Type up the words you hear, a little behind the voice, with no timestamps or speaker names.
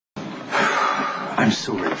I'm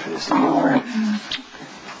so ready for this to be over.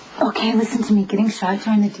 Okay, listen to me. Getting shot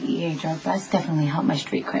during the DEA drug bust definitely helped my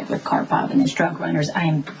street cred with Karpov and his drug runners. I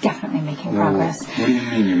am definitely making progress. What do you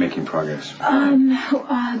mean you're making progress? I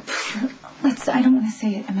don't want to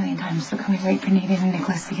say it a million times, so can we wait for Nate and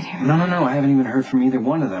Nicholas to get here? No. I haven't even heard from either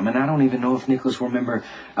one of them, and I don't even know if Nicholas will remember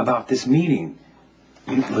about this meeting.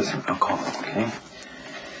 Listen, I'll call him, okay?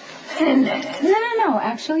 No.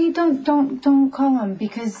 Actually, don't call him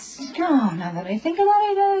because now that I think about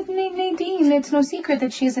it, Nadine, it's no secret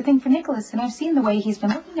that she has a thing for Nicholas, and I've seen the way he's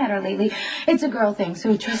been looking at her lately. It's a girl thing,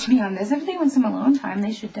 so trust me on this. If they want some alone time,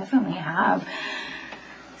 they should definitely have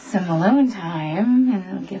some alone time, and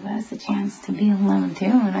it'll give us a chance to be alone too.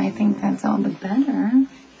 And I think that's all the better.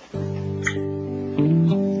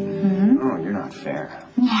 Oh, you're not fair.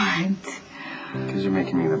 What? Because you're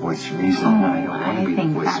making me the voice of reason, and I don't want to be the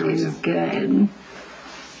voice of reason. Good.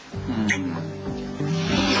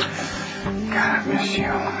 God, I miss you.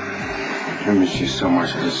 I miss you so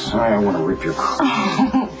much. I want to rip your clothes.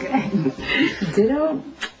 Oh, good. Ditto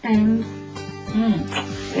and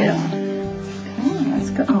ditto. Let's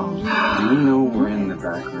go. You know we're in the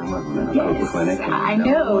back room of a medical clinic. I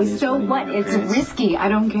know. So what? It's risky. I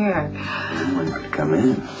don't care. Anyone could come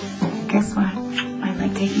in. Guess what? I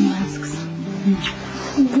like taking risks.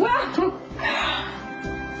 Wow.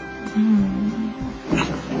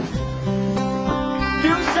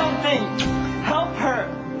 Do something! Help her!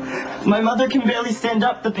 My mother can barely stand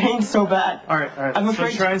up. The pain's so bad. All right. I'm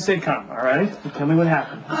afraid. So try and stay calm, all right? Tell me what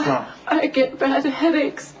happened. What's wrong? I get bad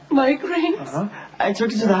headaches, migraines. I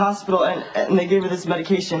took her to the hospital and they gave her this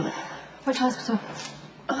medication. Which hospital?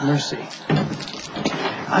 Mercy.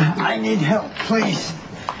 I need help, please.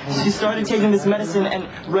 She started taking this medicine, and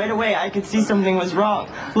right away I could see something was wrong.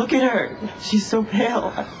 Look at her. She's so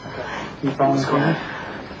pale. You following me?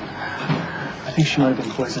 I think she might have been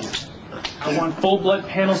poisoned. I want full blood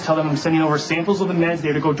panels. Tell them I'm sending over samples of the meds.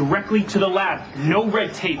 They're to go directly to the lab. No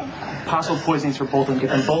red tape. Possible poisonings for both of them. Get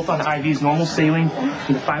them both on IVs, normal saline,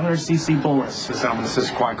 and a 500cc bolus. So I'm going to send a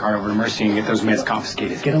squad car over to Mercy and get those meds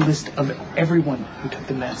confiscated. Get a list of everyone who took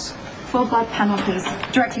the meds. Full blood panel, please.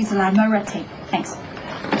 Directly to the lab. No red tape. Thanks.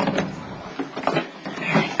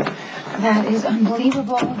 That is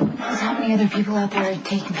unbelievable. There's how many other people out there are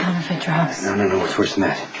taking counterfeit drugs. No. It's worse than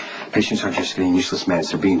that. Patients aren't just getting useless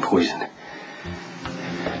meds. They're being poisoned.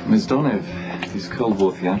 Ms. Donev, these Cold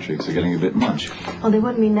War theatrics are getting a bit much. Well, they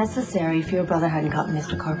wouldn't be necessary if your brother hadn't gotten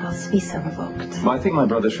Mr. Karpov's visa revoked. Well, I think my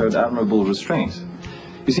brother showed admirable restraint.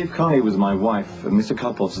 You see, if Connie was my wife, Mr.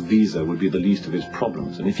 Karpov's visa would be the least of his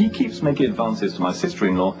problems. And if he keeps making advances to my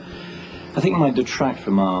sister-in-law, I think it might detract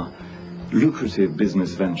from our lucrative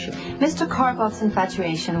business venture. Mr. Karpov's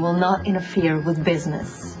infatuation will not interfere with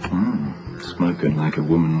business. Smoking like a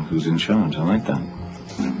woman who's in charge. I like that.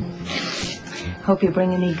 Hope you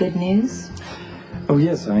bring any good news. Oh,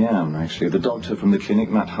 yes, I am, actually. The doctor from the clinic,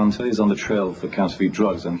 Matt Hunter, is on the trail for counterfeit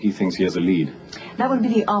drugs, and he thinks he has a lead. That would be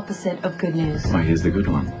the opposite of good news. Well, here's the good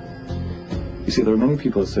one. You see, there are many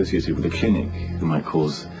people associated with the clinic who might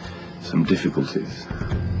cause some difficulties.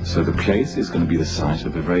 So the place is going to be the site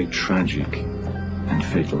of a very tragic and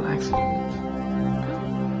fatal accident.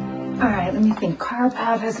 All right, let me think.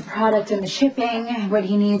 Karpov has a product in the shipping, what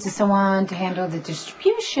he needs and so on to handle the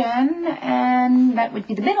distribution, and that would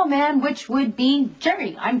be the middleman, which would be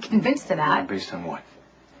Jerry. I'm convinced of that. Based on what?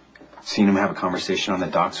 Seen him have a conversation on the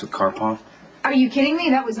docks with Karpov? Are you kidding me?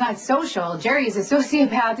 That was not social. Jerry is a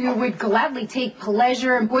sociopath who would gladly take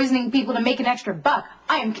pleasure in poisoning people to make an extra buck.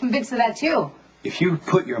 I am convinced of that, too. If you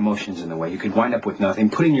put your emotions in the way, you could wind up with nothing,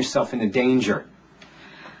 putting yourself into danger.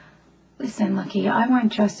 Listen, Lucky, I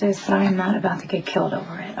want justice, but I am not about to get killed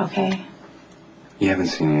over it, okay? You haven't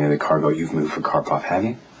seen any of the cargo you've moved for Karpov, have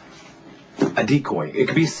you? A decoy. It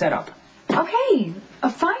could be a setup. Okay,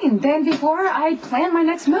 fine. Then before I plan my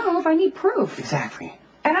next move, I need proof. Exactly.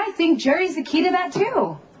 And I think Jerry's the key to that,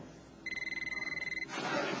 too.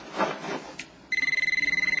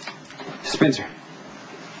 Spencer.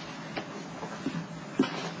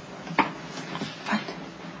 What?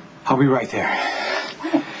 I'll be right there.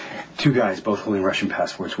 Two guys, both holding Russian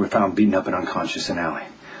passports, were found beaten up and unconscious in an alley.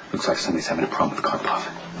 Looks like somebody's having a problem with Karpov.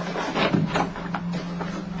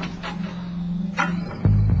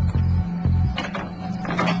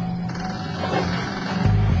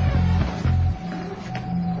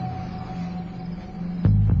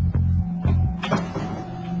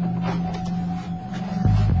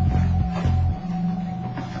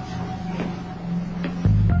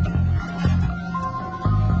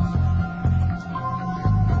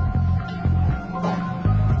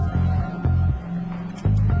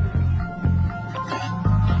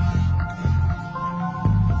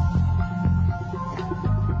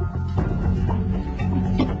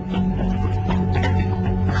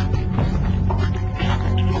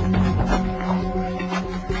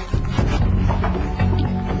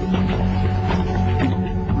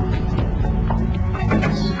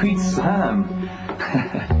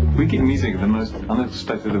 Sam! We get music at the most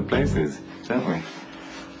unexpected of places, don't we?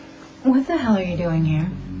 What the hell are you doing here?